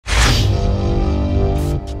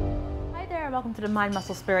welcome to the Mind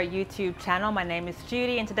Muscle Spirit YouTube channel. My name is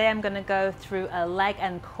Judy and today I'm going to go through a leg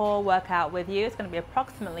and core workout with you. It's going to be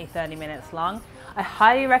approximately 30 minutes long. I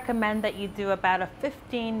highly recommend that you do about a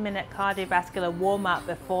 15-minute cardiovascular warm-up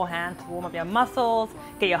beforehand to warm up your muscles,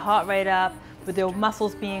 get your heart rate up. With your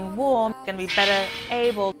muscles being warm, you're going to be better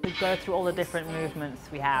able to go through all the different movements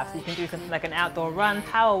we have. So you can do something like an outdoor run,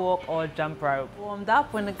 power walk, or jump rope. Warmed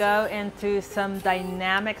up, we're going to go into some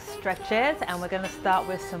dynamic stretches and we're going to start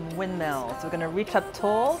with some windmills. So we're going to reach up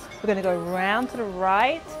tall, we're going to go round to the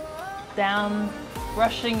right, down,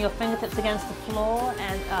 brushing your fingertips against the floor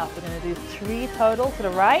and up. We're going to do 3 total to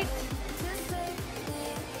the right.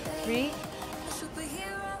 3,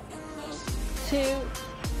 2,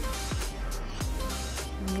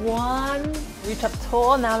 1, reach up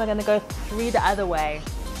tall. Now we're going to go 3 the other way.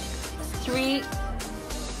 3,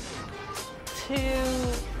 2,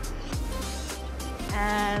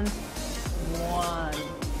 and 1.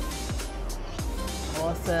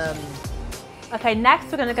 Awesome. Okay,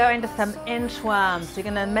 next we're going to go into some inchworms. So you're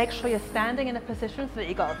going to make sure you're standing in a position so that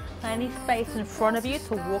you've got plenty of space in front of you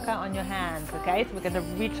to walk out on your hands. Okay, so we're going to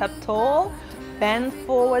reach up tall. Bend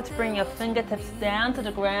forwards, bring your fingertips down to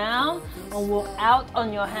the ground and walk out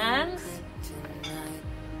on your hands.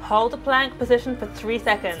 Hold the plank position for 3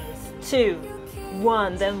 seconds. 2,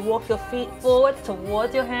 1, then walk your feet forward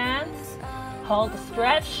towards your hands. Hold the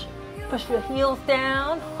stretch, push your heels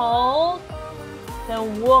down, hold,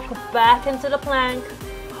 then walk back into the plank.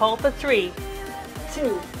 Hold for 3,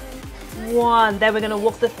 2, 1. Then we're going to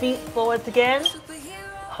walk the feet forwards again.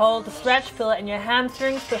 Hold the stretch, feel it in your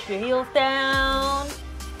hamstrings, push your heels down,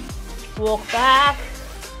 walk back,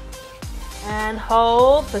 and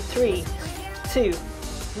hold for 3, 2,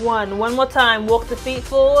 1. One more time, walk the feet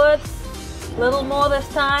forwards, a little more this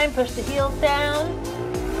time, push the heels down,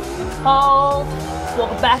 hold,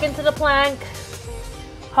 walk back into the plank,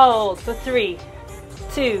 hold for 3,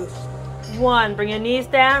 2, 1. Bring your knees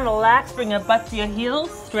down, relax, bring your butt to your heels,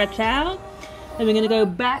 stretch out, and we're going to go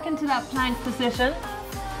back into that plank position.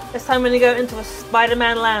 This time we're going to go into a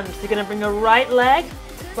Spider-Man lunge. So you're going to bring your right leg,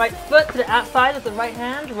 right foot to the outside of the right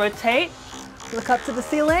hand, rotate, look up to the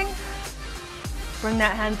ceiling, bring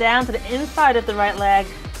that hand down to the inside of the right leg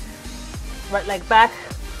back,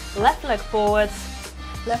 left leg forwards,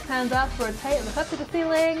 left hand up, rotate, look up to the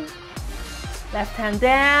ceiling, left hand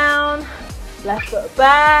down, left foot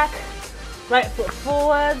back, right foot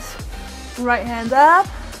forwards, right hand up,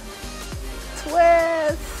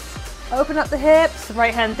 twist. Open up the hips,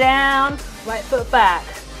 right hand down, right foot back,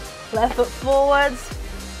 left foot forwards,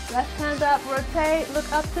 left hand up, rotate,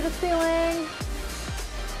 look up to the ceiling,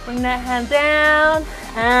 bring that hand down,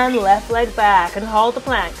 and left leg back, and hold the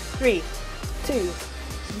plank. 3, 2,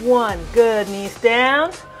 1, good, knees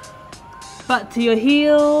down, butt to your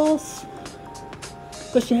heels,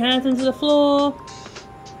 push your hands into the floor,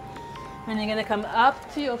 and you're gonna come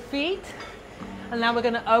up to your feet. And now we're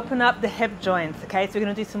going to open up the hip joints, okay? So we're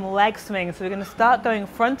going to do some leg swings. So we're going to start going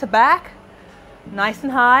front to back, nice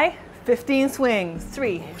and high, 15 swings.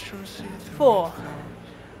 3, 4,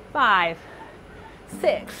 5,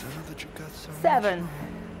 6, 7,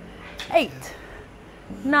 8,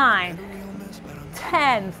 9,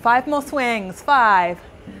 10. 5 more swings. 5,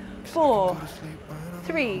 4,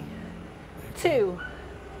 3, 2,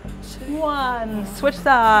 1. Switch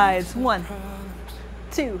sides. 1,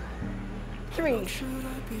 2, 3,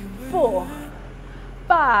 4,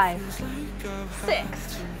 5,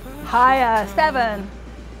 6, higher, 7,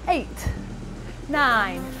 8,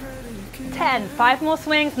 9, 10. 5 more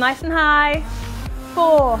swings, nice and high.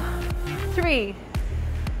 4, 3,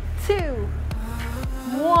 2,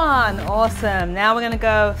 1. Awesome. Now we're going to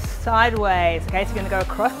go sideways. Okay, so you're going to go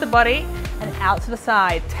across the body and out to the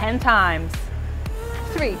side 10 times.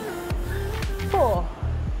 3, 4,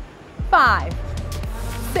 5,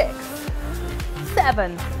 6,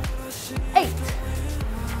 7, 8,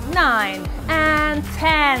 9, and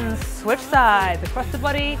 10. Switch sides, across the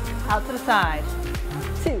body, out to the side.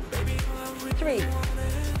 2, 3,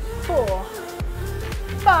 4,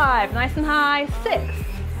 5, nice and high. 6,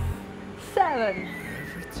 7,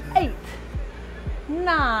 8,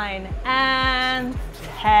 9, and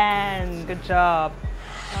 10. Good job.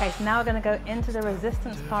 Okay, so now we're going to go into the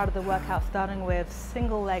resistance part of the workout, starting with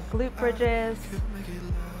single leg glute bridges,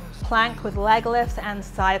 plank with leg lifts, and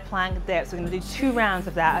side plank dips. We're going to do 2 rounds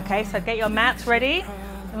of that, okay? So get your mats ready.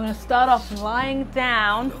 And we're going to start off lying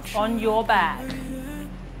down on your back.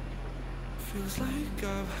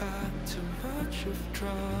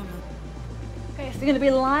 Okay, so you're going to be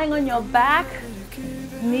lying on your back,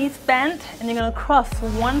 knees bent, and you're going to cross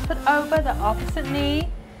one foot over the opposite knee,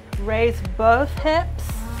 raise both hips,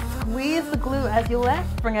 squeeze the glute as you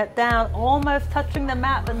lift. Bring it down, almost touching the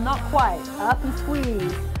mat, but not quite. Up and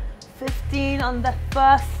squeeze. 15 on the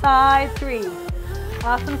first side, 3.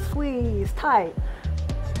 Up and squeeze, tight.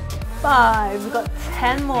 5, we've got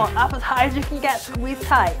 10 more. Up as high as you can get, squeeze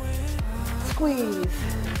tight. Squeeze.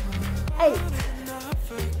 8,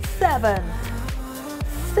 7,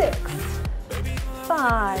 6,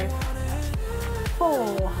 5,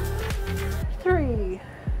 4, 3,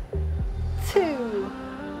 2,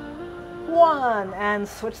 1, and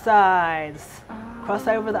switch sides. Cross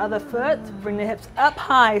over the other foot, bring the hips up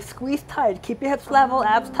high, squeeze tight, keep your hips level,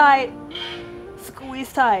 abs tight,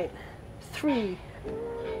 squeeze tight. 3,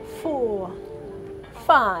 4,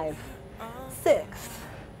 5, 6,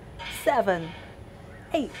 7,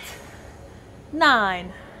 8,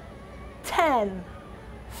 9, 10.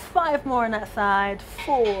 5 more on that side.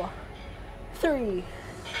 4, 3,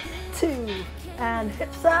 2, and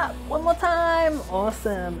hips up. One more time.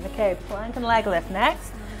 Awesome. Okay, plank and leg lift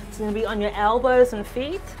next. It's going to be on your elbows and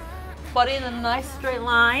feet. Body in a nice straight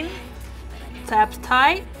line. Abs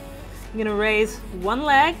tight. You're going to raise one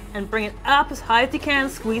leg and bring it up as high as you can,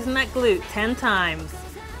 squeezing that glute 10 times.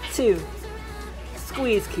 2.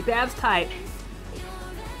 Squeeze. Keep your abs tight.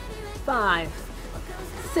 5,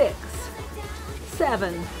 6,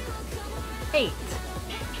 7, 8,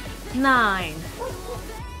 9,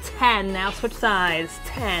 10. Now switch sides.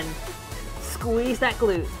 10. Squeeze that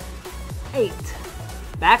glute. 8.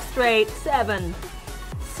 Back straight. 7,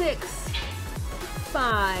 6,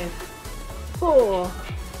 5, 4,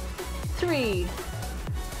 3,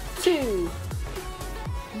 2,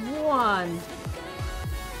 1.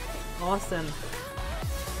 Awesome.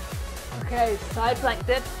 Okay, side plank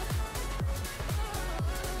dips.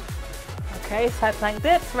 Okay, side plank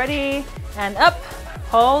dips. Ready? And up.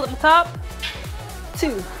 Hold at the top.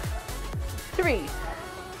 2, 3,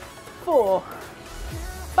 4,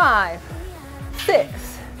 5,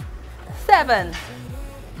 6, 7,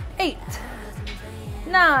 8,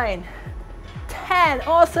 9, 10.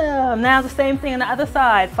 Awesome. Now the same thing on the other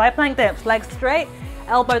side. Side plank dips. Legs straight.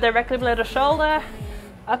 Elbow directly below the shoulder.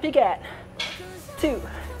 Up you get. 2,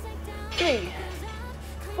 3,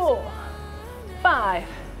 4, 5,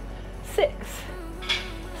 6,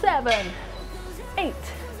 7, 8,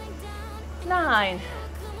 9,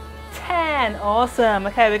 10. Awesome.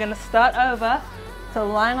 Okay, we're going to start over. So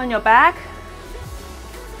lying on your back.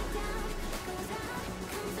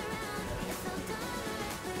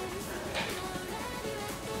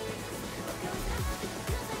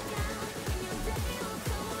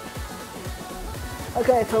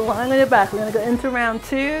 Okay, so lying on your back, we're going to go into round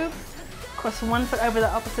 2. Cross one foot over the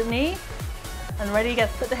opposite knee. And ready, get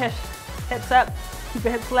split the hips up. Keep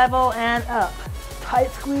your hips level and up. Tight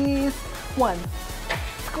squeeze. 1.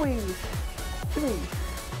 Squeeze. 3,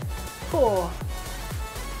 4,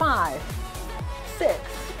 5, 6,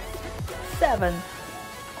 7,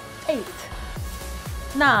 8,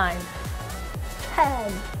 9,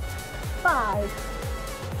 10. 5,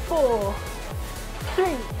 4, 3,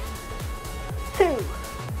 2,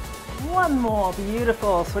 1 more.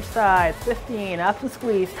 Beautiful. Switch sides. 15. Up and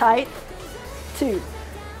squeeze. Tight. 2,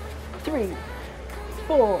 3,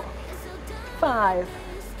 4, 5,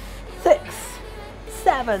 6,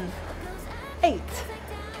 7, 8,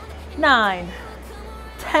 9,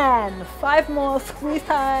 10. 5 more. Squeeze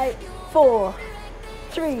tight. 4,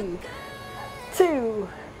 3, 2,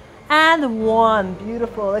 and 1.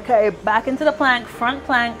 Beautiful. Okay, back into the plank. Front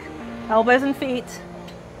plank. Elbows and feet.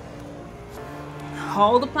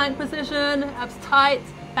 Hold the plank position. Abs tight.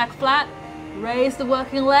 Back flat. Raise the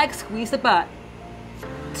working leg. Squeeze the butt.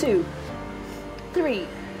 2, 3.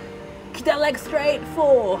 Keep that leg straight.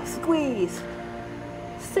 4. Squeeze.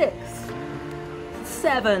 6,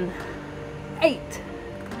 7, 8,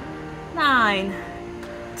 9,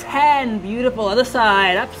 10. Beautiful. Other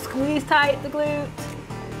side. Up. Squeeze tight the glute.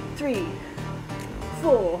 3,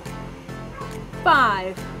 4,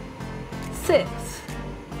 5, 6,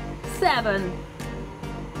 7,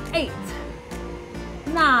 8,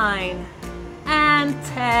 9, and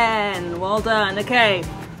 10. Well done. Okay.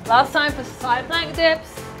 Last time for side plank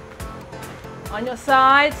dips. On your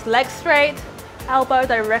sides, legs straight, elbow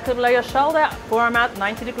directly below your shoulder, forearm out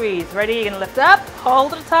 90 degrees. Ready? You're going to lift up,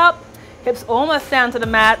 hold at the top, hips almost down to the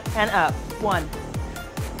mat, and up. 1,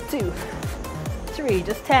 2, 3,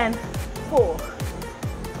 just 10, 4,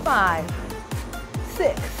 5,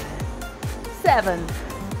 6, 7,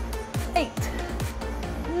 8,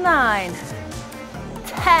 9,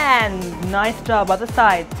 10. Nice job. Other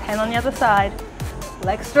side. 10 on the other side.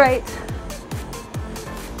 Legs straight.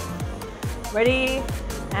 Ready?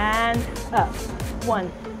 And up.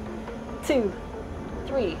 1, 2,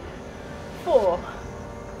 3, 4,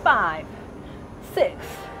 5, 6,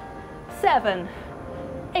 7,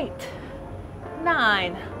 8,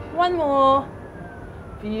 9. One more.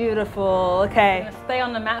 Beautiful. Okay, I'm gonna stay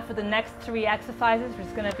on the mat for the next 3 exercises, which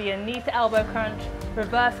is gonna be a knee to elbow crunch,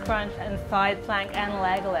 reverse crunch, and side plank and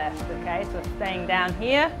leg lift. Okay, so staying down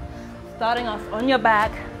here, starting off on your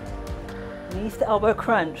back, knees to elbow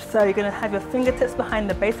crunch. So you're gonna have your fingertips behind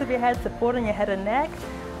the base of your head, supporting your head and neck.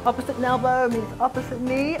 Opposite elbow meets opposite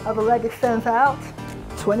knee, other leg extends out.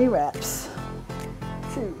 20 reps.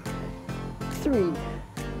 2, 3,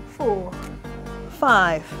 4,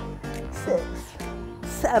 5, 6,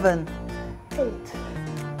 7, 8,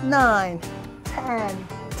 9, 10.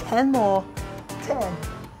 10 more. 10,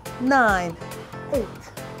 9, 8,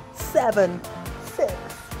 7, 6,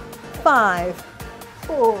 5,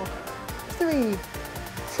 4, 3,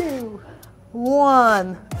 2,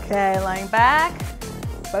 1. Okay, lying back.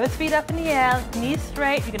 Both feet up in the air, knees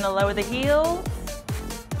straight. You're gonna lower the heels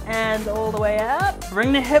and all the way up.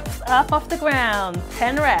 Bring the hips up off the ground.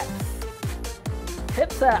 10 reps.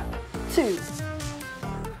 Hips up. 2.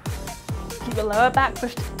 Keep your lower back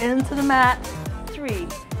pushed into the mat. 3,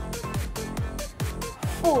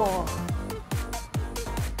 4.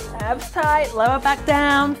 Abs tight, lower back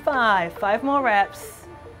down. 5. 5 more reps.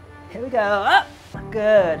 Here we go. Up.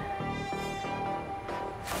 Good.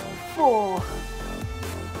 4.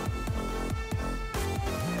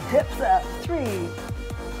 Hips up. 3,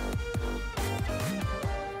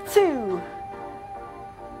 2.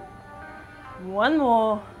 One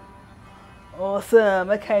more. Awesome.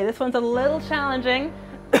 Okay, this one's a little challenging.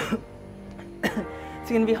 So you're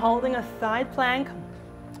going to be holding a side plank.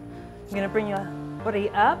 You're going to bring your body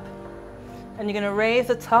up and you're going to raise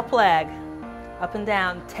the top leg up and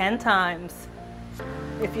down 10 times.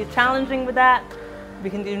 If you're challenging with that, we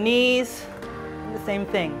can do knees, the same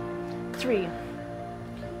thing. 3,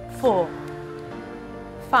 4,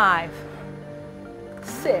 5,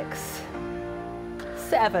 6,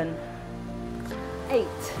 7, 8,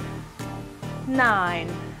 9.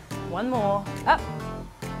 One more. Up.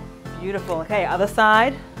 Beautiful. Okay, other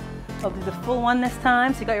side. I'll do the full one this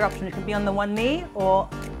time. So you got your option. You can be on the one knee or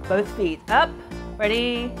both feet. Up.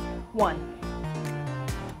 Ready? 1,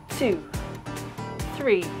 2,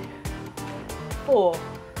 3, 4,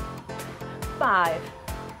 5,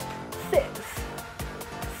 6,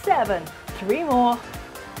 7. 3 more.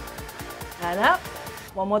 And up.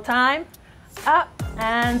 One more time. Up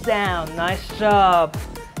and down. Nice job.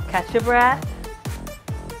 Catch your breath.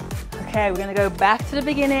 Okay, we're gonna go back to the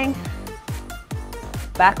beginning.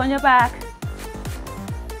 Back on your back.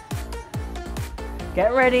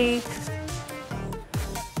 Get ready.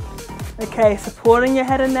 Okay, supporting your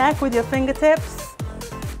head and neck with your fingertips.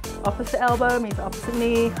 Opposite elbow meets opposite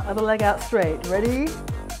knee, other leg out straight. Ready?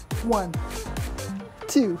 1,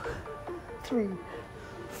 2, 3,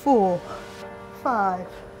 4, 5,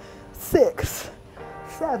 6,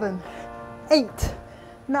 7, 8,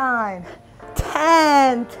 9,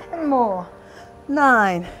 10. 10 more.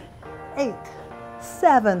 9, 8,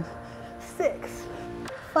 7, 6,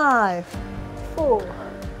 5, 4,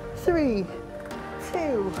 3,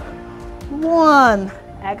 2, 1.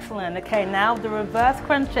 Excellent. Okay, now the reverse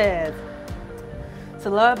crunches. So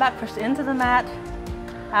lower back pushed into the mat,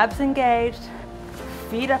 abs engaged,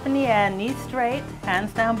 feet up in the air, knees straight,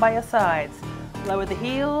 hands down by your sides. Lower the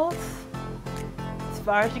heels as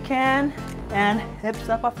far as you can and hips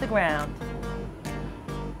up off the ground.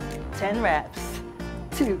 10 reps.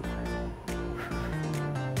 2,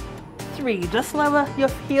 3. Just lower your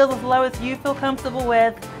heels as low as you feel comfortable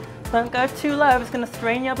with. Don't go too low, it's going to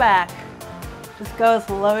strain your back. Just go as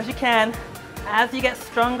low as you can. As you get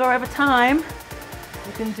stronger over time,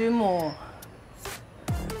 you can do more.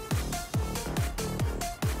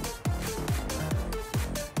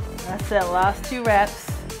 That's it, last 2 reps.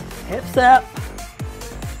 Hips up.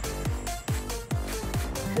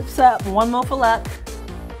 Hips up, one more for luck.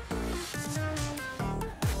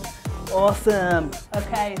 Awesome.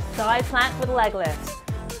 Okay, side plank with leg lifts.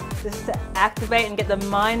 This is to activate and get the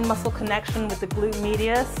mind muscle connection with the glute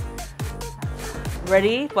medius.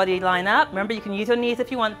 Ready? Body line up. Remember, you can use your knees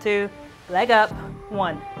if you want to. Leg up.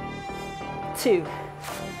 1, 2,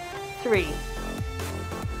 3,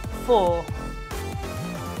 4,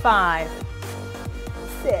 5,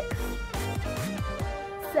 6,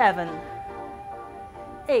 7,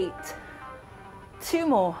 8. 2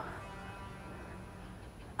 more.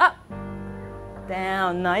 Up.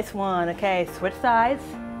 Down. Nice one. Okay, switch sides.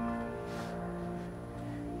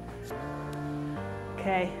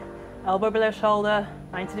 Okay, elbow below shoulder,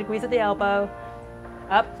 90 degrees at the elbow.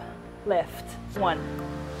 Up, lift. 1,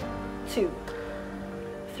 2,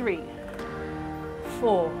 3,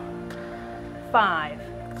 4, 5,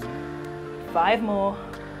 5 more.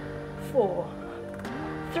 4,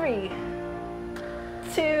 3,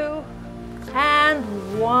 2,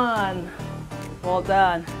 and 1. Well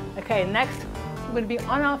done. Okay, next we're going to be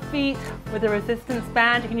on our feet with a resistance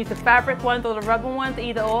band. You can use the fabric ones or the rubber ones,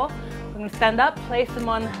 either or. We're going to stand up, place them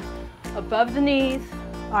on above the knees.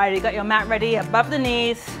 All right, you got your mat ready, above the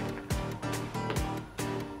knees.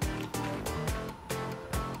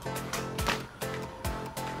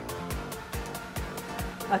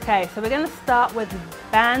 Okay, so we're going to start with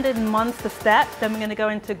banded monster steps, then we're going to go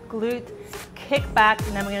into glute kickback,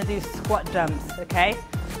 and then we're going to do squat jumps, okay?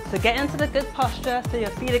 So get into the good posture, so your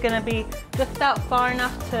feet are going to be just out far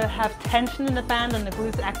enough to have tension in the band and the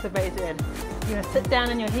glutes activated. You're going to sit down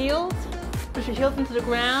in your heels, push your heels into the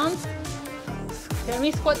ground,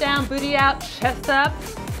 semi-squat down, booty out, chest up.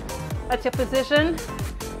 That's your position.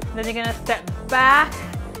 Then you're going to step back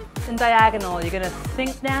in diagonal. You're going to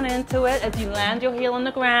sink down into it as you land your heel on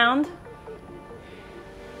the ground.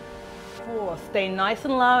 4, stay nice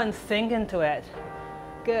and low and sink into it.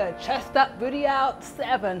 Good, chest up, booty out.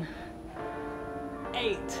 7,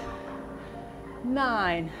 8,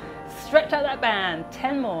 9, stretch out that band.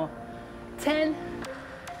 10 more. 10,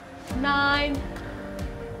 9,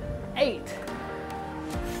 8,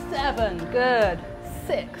 7, good.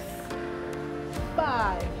 6,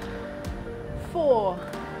 5, 4,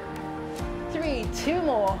 3, 2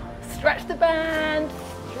 more. Stretch the band,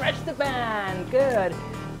 good.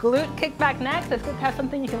 Glute kick back next. It's good to have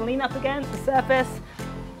something you can lean up against the surface.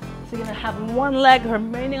 So you're gonna have one leg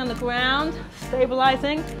remaining on the ground,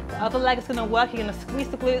 stabilizing. The other leg is gonna work. You're gonna squeeze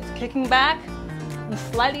the glutes, kicking back and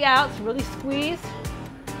slightly out, so really squeeze.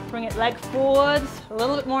 Bring it leg forwards, a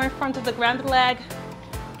little bit more in front of the grounded leg.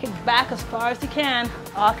 Kick back as far as you can,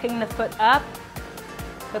 arcing the foot up.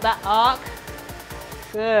 Got that arc,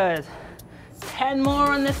 good. 10 more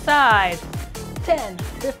on this side. 10,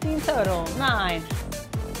 15 total. 9,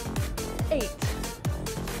 8,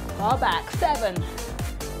 fall back. 7,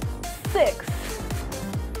 6,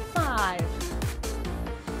 5,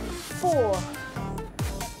 4,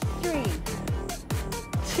 3,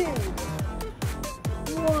 2,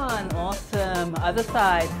 1. Awesome. Other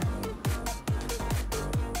side.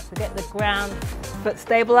 So get the ground foot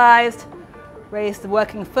stabilized. Raise the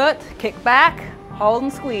working foot. Kick back. Hold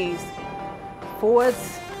and squeeze.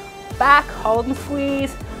 Forwards, back, hold and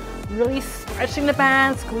squeeze. Really stretching the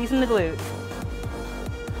band, squeezing the glute.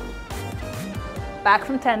 Back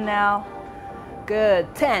from 10 now. Good.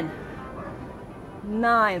 10,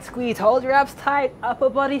 9, squeeze, hold your abs tight, upper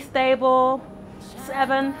body stable.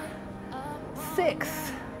 7,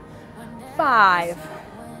 6, 5,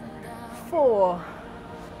 4,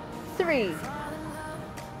 3,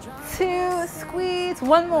 2, squeeze.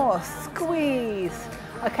 One more, squeeze.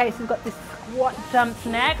 Okay, so we've got this squat jumps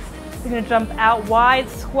next. You're going to jump out wide,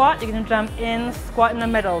 squat. You're going to jump in, squat in the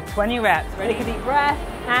middle. 20 reps. Ready for deep breath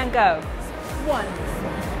and go. 1,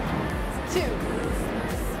 2,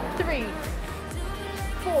 3,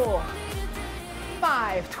 4,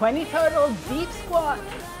 5. 20 total. Deep squat.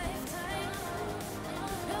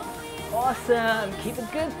 Awesome. Keep a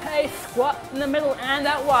good pace. Squat in the middle and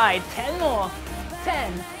out wide. 10 more.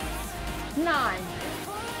 10, 9,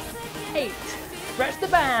 8. Stretch the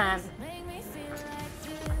band.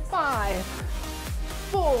 5,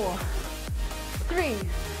 4, 3,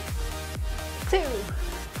 2,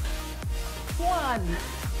 1.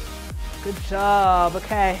 Good job.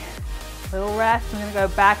 Okay. Little rest. I'm going to go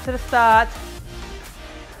back to the start.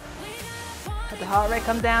 Let the heart rate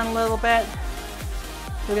come down a little bit.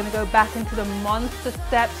 We're going to go back into the monster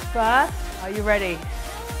steps first. Are you ready?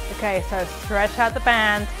 Okay, so stretch out the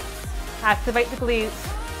band. Activate the glutes.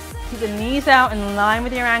 Keep the knees out in line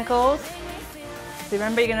with your ankles. So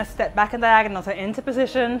remember, you're going to step back in diagonal, so into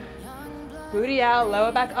position. Booty out,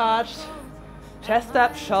 lower back arched. Chest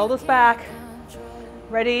up, shoulders back.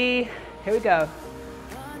 Ready? Here we go.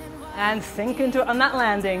 And sink into it on that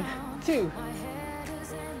landing. 2,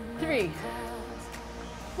 3,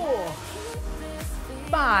 4,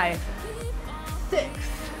 5, 6.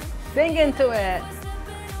 Sink into it.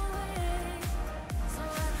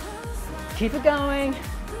 Keep it going.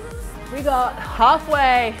 We got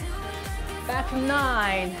halfway. Back from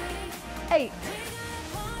 9, 8,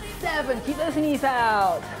 7. Keep those knees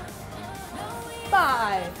out.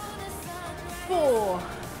 5, 4,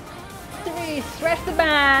 3. Stretch the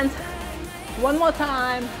band. One more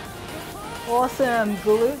time. Awesome.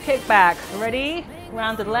 Glute kickback. Ready?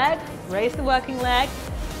 Rounded leg. Raise the working leg.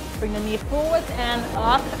 Bring the knee forwards and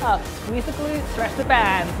arc up. Squeeze the glute. Stretch the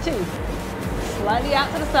band. 2. Slightly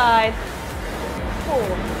out to the side. 4,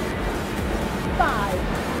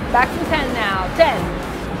 5. Back from 10 now. 10,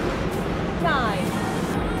 9,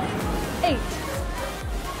 8,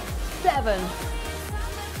 7,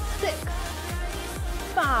 6,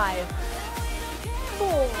 5,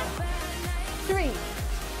 4, 3,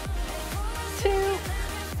 2,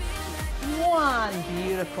 1.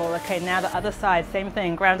 Beautiful. Okay, now the other side, same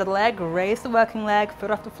thing. Grounded leg, raise the working leg, foot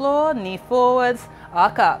off the floor, knee forwards,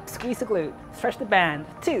 arc up, squeeze the glute, stretch the band.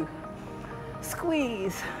 2,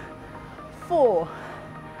 squeeze, 4,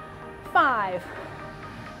 5,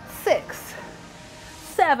 6,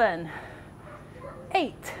 7,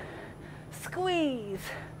 8, squeeze.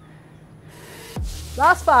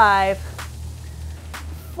 Last 5,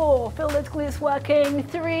 4, feel those glutes working.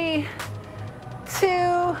 3,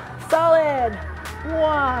 2, solid.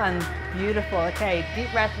 1, beautiful. Okay, deep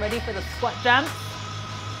breath, ready for the squat jump.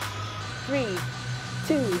 3,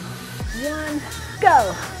 2, 1,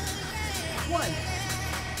 go. 1,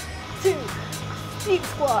 2, deep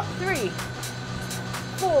squat. 3,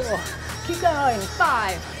 4, keep going.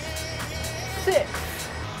 5, 6,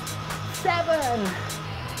 7,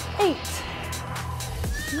 8,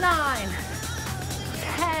 9,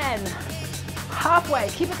 10, halfway,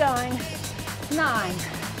 keep it going. 9,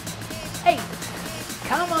 8,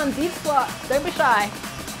 come on, deep squat, don't be shy.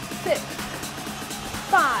 6,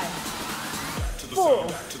 5, 4,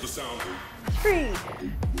 3,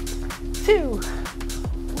 2,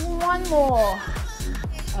 1 more.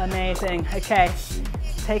 Amazing. Okay,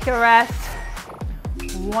 take a rest.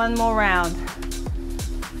 1 more round.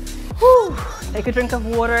 Whew. Take a drink of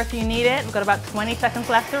water if you need it. We've got about 20 seconds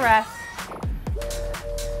left to rest.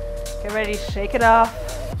 Get ready, shake it off.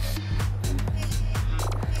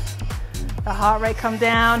 The heart rate come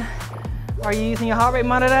down. Are you using your heart rate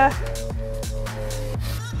monitor?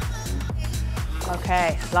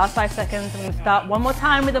 Okay, last 5 seconds. I'm gonna start one more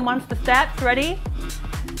time with the monster steps. Ready?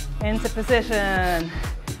 Into position.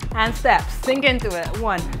 And steps, sink into it.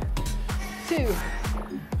 1, 2,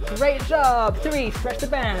 great job. 3, stretch the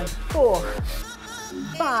band. 4,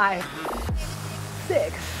 5,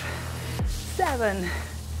 6, 7,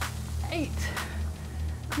 8,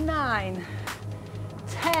 9,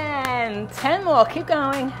 10. 10 more, keep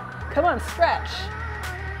going. Come on, stretch.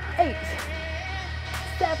 8,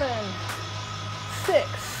 7, 6,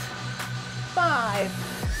 5,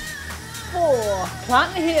 4.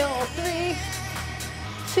 Plant the heel. 3,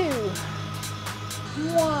 2,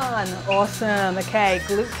 1. Awesome. Okay,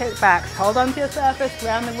 glute kickbacks. Hold on to your surface,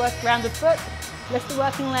 ground the foot, lift the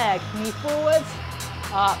working leg, knee forwards,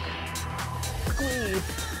 arc, squeeze,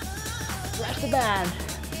 stretch the band.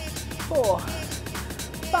 4,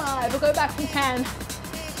 5, we'll go back from 10,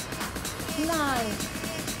 9,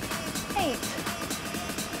 8,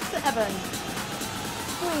 7,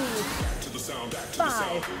 squeeze,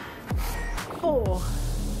 5, 4,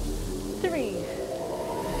 3,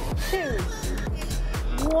 2,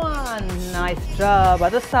 1. Nice job.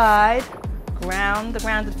 Other side. Ground the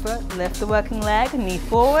grounded foot, lift the working leg, knee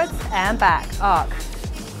forwards and back. Arc.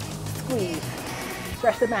 Squeeze.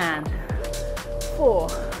 Stretch the band. 4,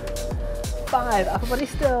 5, upper body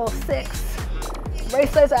still. 6,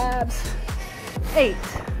 raise those abs. 8,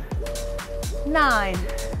 9,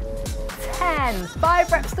 10.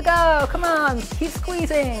 5 reps to go. Come on, keep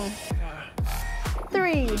squeezing.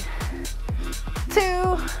 3,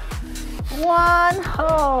 2, 1,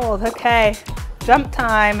 hold. Okay, jump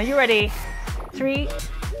time. Are you ready? 3,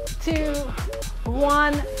 2,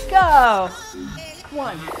 1, go.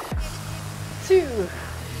 1, 2,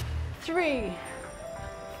 3,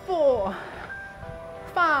 4,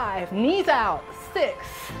 5. Knees out. 6,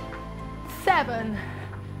 7,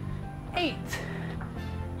 8,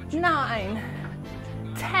 9,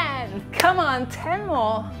 10. Come on, 10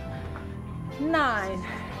 more. 9,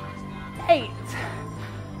 8,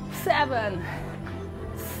 7,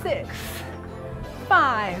 6,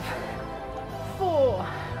 5, 4,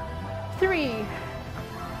 3,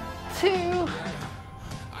 2,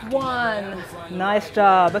 1. Nice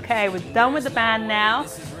job. Okay, we're done with the band now.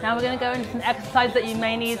 Now we're going to go into some exercises that you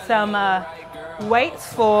may need some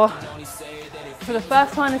weights for. So the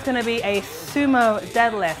first one is going to be a sumo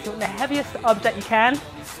deadlift. You want the heaviest object you can,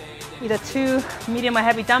 either 2 medium or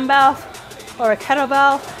heavy dumbbells or a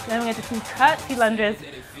kettlebell. Then we're going to do some curtsy lunges,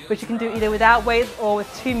 which you can do either without weights or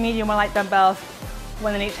with 2 medium or light dumbbells,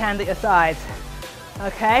 one in each hand at your sides.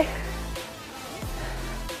 Okay?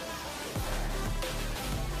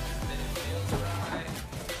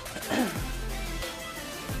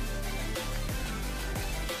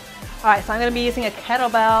 All right, so I'm going to be using a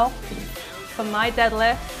kettlebell for my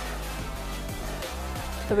deadlift.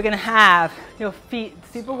 So we're going to have your feet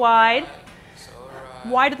super wide,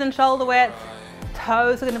 wider than shoulder width.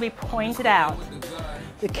 Toes are going to be pointed out.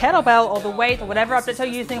 The kettlebell or the weight or whatever object you're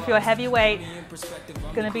using for your heavy weight is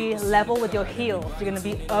going to be level with your heels. You're going to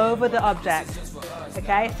be over the object.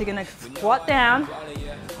 Okay, so you're going to squat down.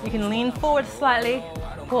 You can lean forward slightly,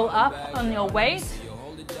 pull up on your weight,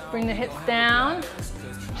 bring the hips down,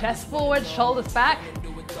 chest forward, shoulders back,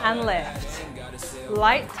 and lift.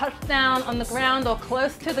 Light touch down on the ground or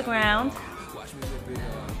close to the ground.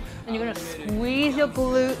 And you're going to squeeze your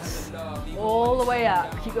glutes all the way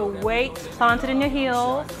up. Keep your weight planted in your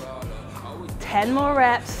heels. 10 more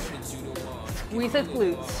reps. Squeeze those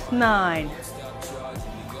glutes. 9,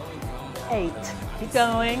 8, keep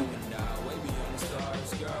going.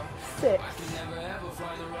 6,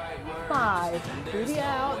 5, booty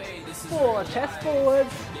out. 4, chest forward.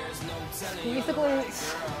 Squeeze the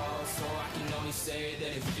glutes.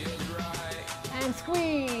 And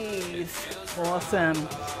squeeze. Awesome.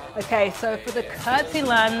 Okay, so for the curtsy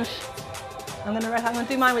lunge, I'm gonna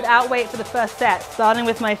do mine without weight for the first set, starting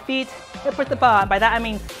with my feet hip width apart. By that I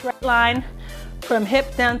mean straight line from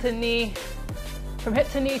hip down to knee, from hip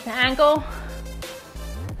to knee to ankle.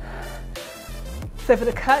 So for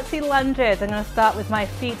the curtsy lunges, I'm gonna start with my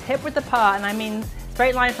feet hip width apart, and I mean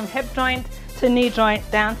straight line from hip joint to knee joint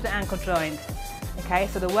down to the ankle joint. Okay,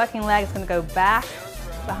 so the working leg is gonna go back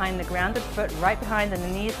behind the grounded foot, right behind, and the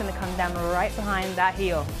knee is gonna come down right behind that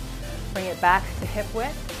heel. Bring it back to hip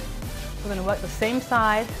width. We're going to work the same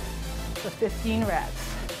side for 15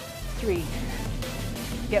 reps. 3.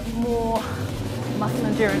 Get more muscle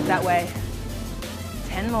endurance that way.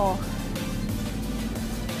 10 more.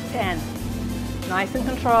 10. Nice and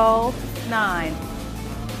controlled. 9.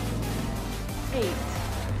 8.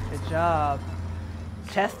 Good job.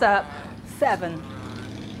 Chest up. 7.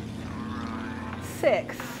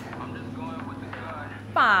 6.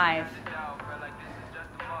 5.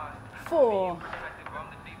 4.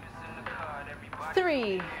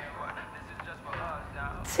 3,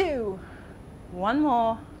 2, 1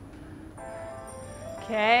 more.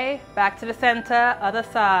 Okay, back to the center, other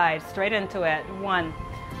side, straight into it. 1,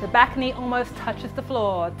 the back knee almost touches the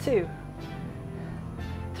floor. 2,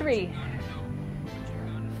 3,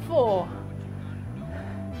 4,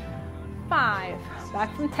 5,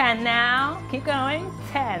 back from 10 now, keep going.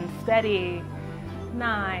 10, steady.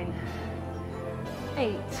 9,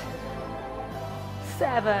 8,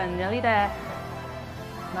 7, nearly there.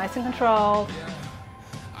 Nice and controlled.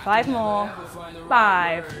 5 more.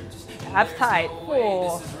 5. Abs tight.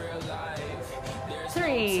 4.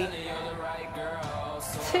 3.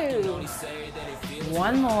 2.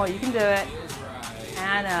 1 more. You can do it.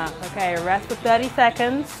 And up. Okay, rest for 30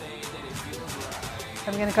 seconds.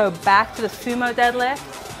 I'm going to go back to the sumo deadlift.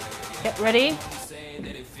 Get ready.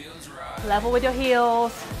 Level with your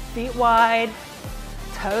heels. Feet wide.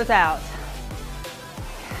 Toes out.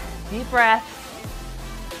 Deep breath.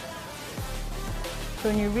 So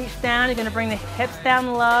when you reach down, you're going to bring the hips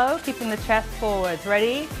down low, keeping the chest forwards.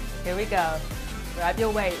 Ready? Here we go. Grab your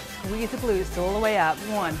weight. Squeeze the glutes all the way up.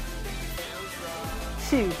 1,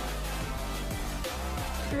 2,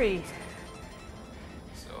 3,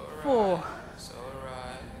 4,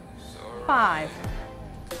 5,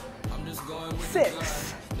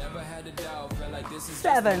 6,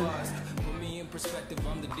 7,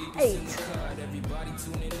 8,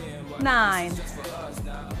 9,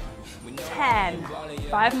 10,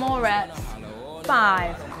 5 more reps.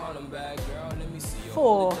 5,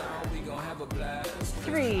 4,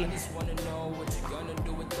 3,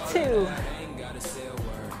 2,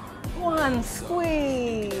 1,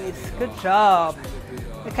 squeeze. Good job.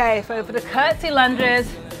 Okay, so for the curtsy lunges,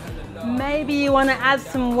 maybe you want to add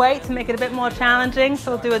some weight to make it a bit more challenging.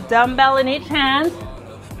 So we'll do a dumbbell in each hand.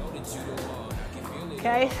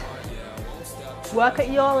 Okay. Work at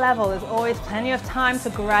your level. There's always plenty of time to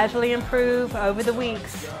gradually improve over the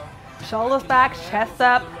weeks. Shoulders back, chest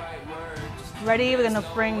up. Ready? We're going to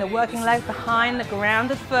bring the working leg behind the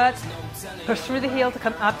grounded foot. Push through the heel to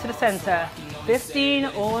come up to the center. 15,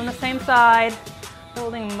 all on the same side.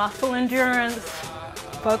 Building muscle endurance.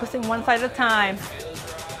 Focusing one side at a time.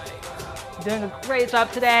 You're doing a great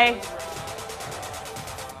job today.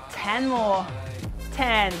 10 more.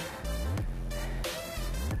 10.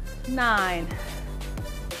 9.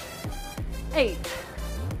 8.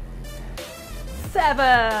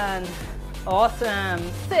 7.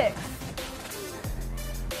 Awesome. 6.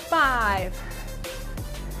 5.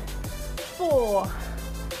 4.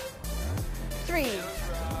 3.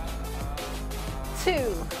 2.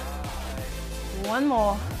 1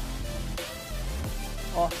 more.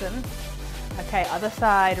 Awesome. Okay, other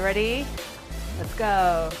side. Ready? Let's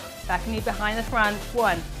go. Back knee behind the front.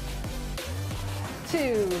 1,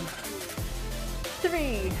 2,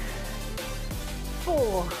 3,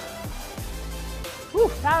 4, Woo,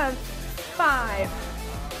 balance. 5.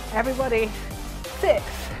 Everybody. 6,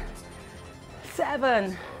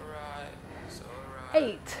 7,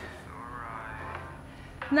 8,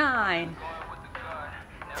 9,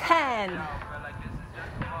 10.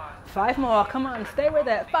 5 more. Come on, stay with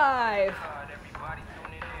it. 5,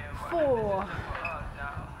 4,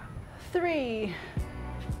 3,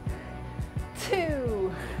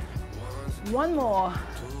 2. 1 more.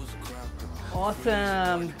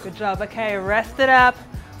 Awesome. Good job. Okay, rest it up.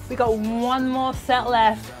 We got 1 more set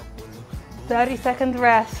left. 30-second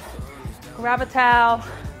rest. Grab a towel.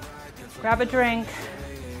 Grab a drink.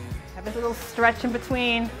 Have this little stretch in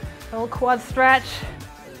between. A little quad stretch.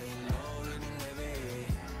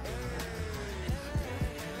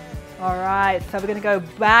 All right, so we're gonna go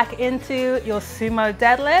back into your sumo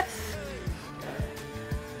deadlifts.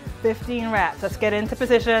 15 reps. Let's get into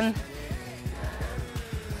position.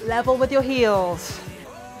 Level with your heels.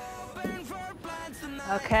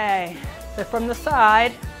 Okay, so from the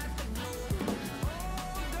side,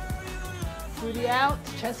 booty out,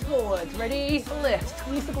 chest forwards. Ready? Lift.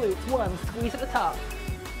 Squeeze the glutes. 1. Squeeze at the top.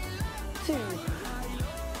 2.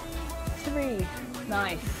 3.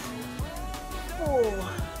 Nice. 4.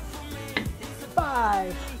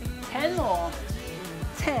 5. 10 more.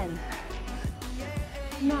 10.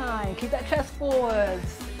 9. Keep that chest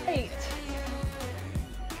forwards. 8.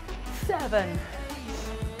 7.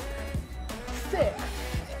 6.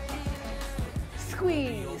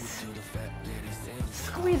 Squeeze.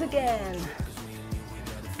 Squeeze again.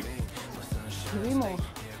 3 more.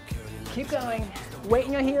 Keep going. Weight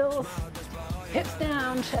in your heels. Hips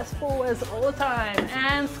down, chest forwards all the time.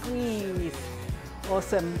 And squeeze.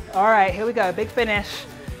 Awesome. All right, here we go. Big finish.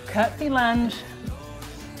 Curtsy lunge.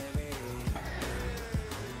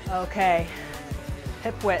 Okay.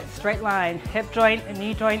 Hip width, straight line. Hip joint,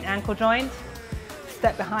 knee joint, ankle joint.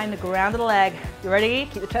 Step behind the ground of the leg. You ready?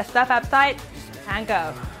 Keep the chest up, abs tight. And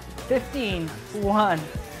go. 15. 1.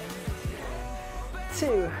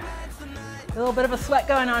 2. A little bit of a sweat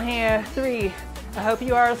going on here. 3. I hope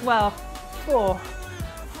you are as well. 4.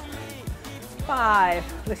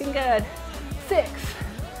 5. Looking good. 6.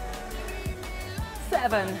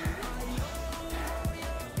 7.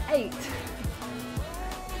 8.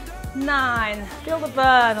 9. Feel the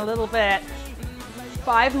burn a little bit.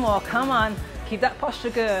 5 more. Come on. Keep that posture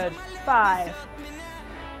good. 5.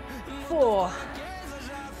 4.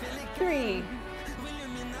 3.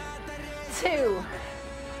 2.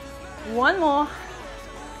 1 more.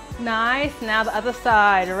 Nice. Now the other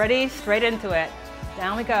side. Ready? Straight into it.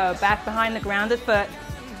 Down we go. Back behind the grounded foot.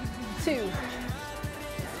 2.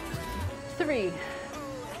 3.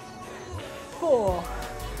 4.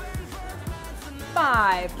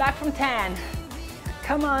 5. Back from 10.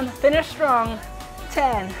 Come on. Finish strong.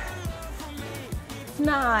 10.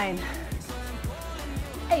 9.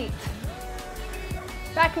 8.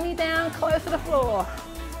 Back knee down, close to the floor.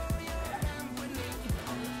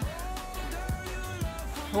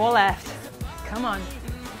 4 left. Come on.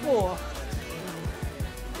 4.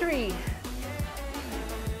 3.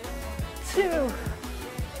 2.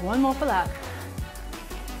 1 more for luck.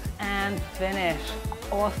 And finish.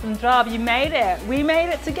 Awesome job. You made it. We made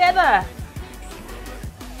it together.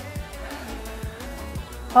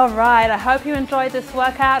 All right, I hope you enjoyed this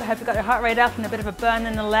workout. I hope you got your heart rate up and a bit of a burn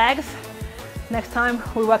in the legs. Next time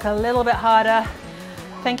we work a little bit harder.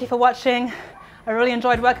 Thank you for watching. I really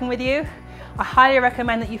enjoyed working with you. I highly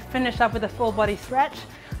recommend that you finish up with a full body stretch.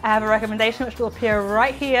 I have a recommendation which will appear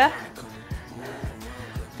right here.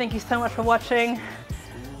 Thank you so much for watching.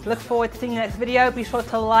 Look forward to seeing you next video. Be sure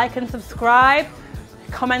to like and subscribe.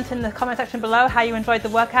 Comment in the comment section below how you enjoyed the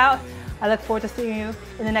workout. I look forward to seeing you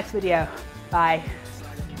in the next video. Bye.